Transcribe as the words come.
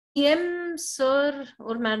PM sir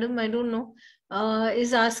or madam, I don't know,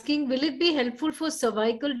 is asking, will it be helpful for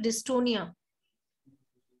cervical dystonia?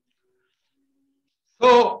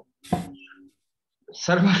 So,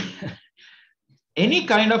 any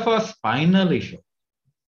kind of a spinal issue,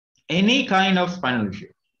 any kind of spinal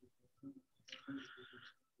issue,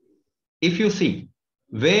 if you see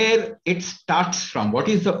where it starts from, what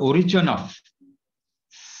is the origin of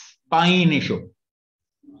spine issue?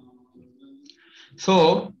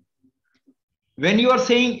 So, when you are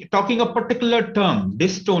talking a particular term,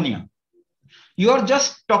 dystonia, you are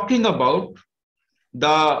just talking about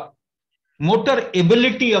the motor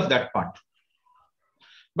ability of that part.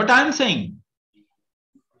 But I'm saying,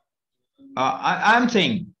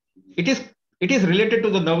 it is related to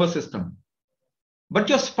the nervous system. But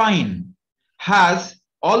your spine has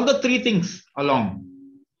all the three things along.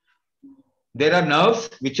 There are nerves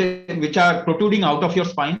which are protruding out of your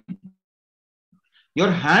spine. Your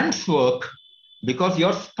hands work because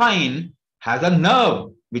your spine has a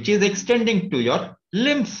nerve which is extending to your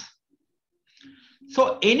limbs.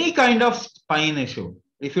 So any kind of spine issue,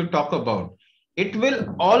 if you talk about, it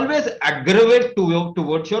will always aggravate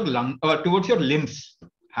towards your towards your limbs,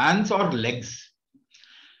 hands or legs.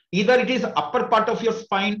 Either it is upper part of your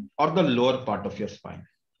spine or the lower part of your spine.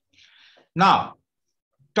 Now,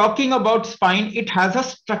 talking about spine, it has a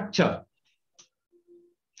structure.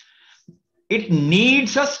 It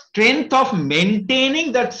needs a strength of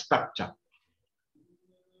maintaining that structure.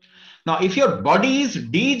 Now, if your body is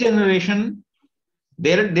degeneration,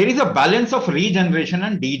 there is a balance of regeneration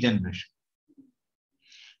and degeneration.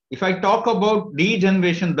 If I talk about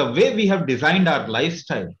degeneration, the way we have designed our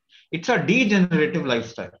lifestyle, it's a degenerative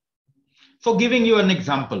lifestyle. So giving you an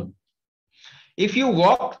example, if you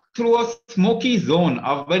walk through a smoky zone,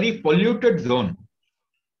 a very polluted zone,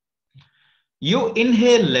 you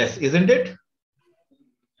inhale less, isn't it?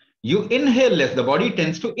 You inhale less, the body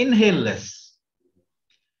tends to inhale less.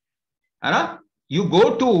 You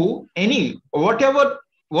go to any,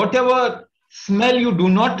 whatever smell you do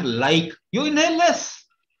not like, you inhale less.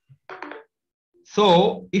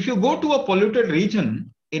 So if you go to a polluted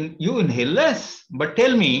region, you inhale less. But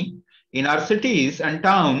tell me, in our cities and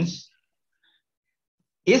towns,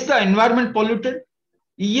 is the environment polluted?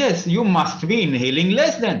 Yes, you must be inhaling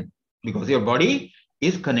less then, because your body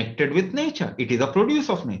is connected with nature. It is a produce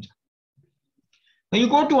of nature. Now you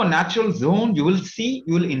go to a natural zone, you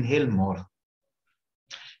will inhale more.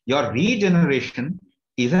 Your regeneration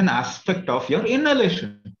is an aspect of your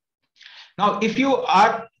inhalation. Now, if you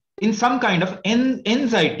are in some kind of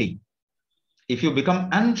anxiety, if you become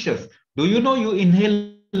anxious, do you know you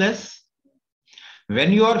inhale less?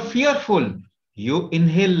 When you are fearful, you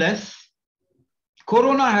inhale less.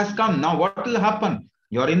 Corona has come. Now what will happen?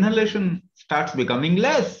 Your inhalation starts becoming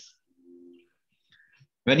less.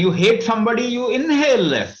 When you hate somebody, you inhale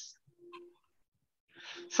less.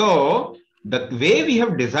 So the way we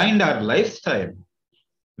have designed our lifestyle,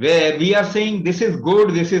 where we are saying this is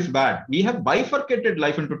good, this is bad, we have bifurcated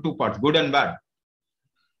life into two parts, good and bad.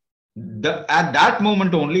 At that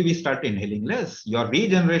moment only we start inhaling less. Your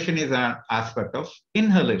regeneration is an aspect of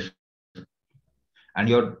inhalation, and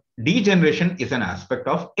your degeneration is an aspect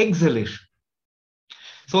of exhalation.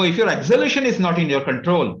 So if your exhalation is not in your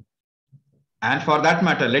control, and for that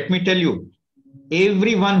matter, let me tell you,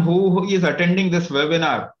 everyone who is attending this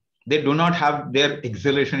webinar, they do not have their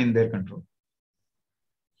exhalation in their control.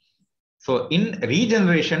 So in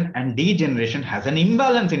regeneration and degeneration has an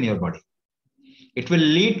imbalance in your body. It will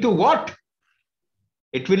lead to what?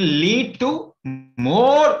 It will lead to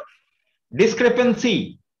more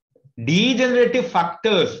discrepancy, degenerative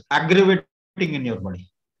factors aggravating in your body.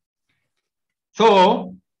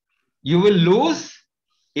 So you will lose,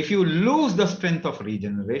 if you lose the strength of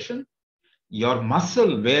regeneration, your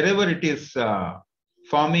muscle, wherever it is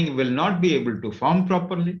forming, will not be able to form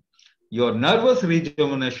properly. Your nervous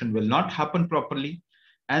rejuvenation will not happen properly.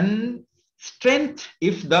 And strength,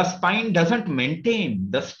 if the spine doesn't maintain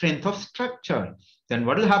the strength of structure, then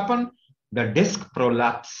what will happen? The disc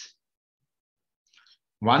prolapse.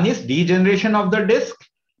 One is degeneration of the disc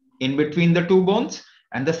in between the two bones,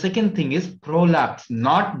 and the second thing is prolapse,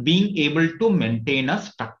 not being able to maintain a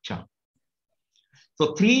structure.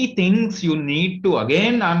 So three things you need to,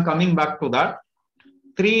 again, I'm coming back to that.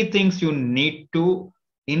 Three things you need to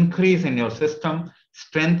increase in your system: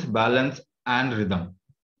 strength, balance, and rhythm.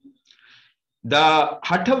 The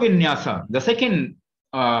Hatha Vinyasa, the second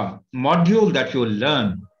module that you will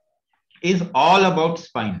learn, is all about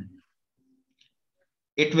spine.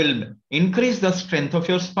 It will increase the strength of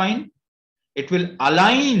your spine. It will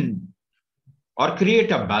align or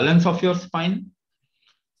create a balance of your spine.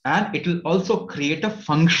 and it will also create a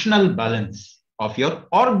functional balance of your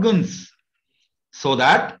organs, so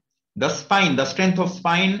that the spine, the strength of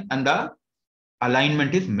spine and the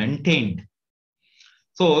alignment is maintained.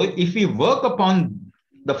 So if we work upon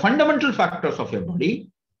the fundamental factors of your body,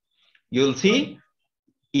 you'll see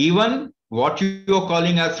even what you are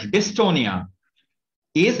calling as dystonia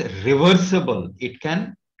is reversible. It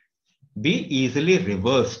can be easily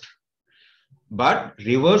reversed. But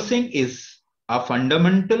reversing is a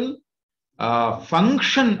fundamental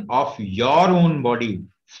function of your own body.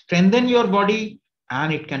 Strengthen your body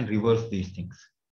and it can reverse these things.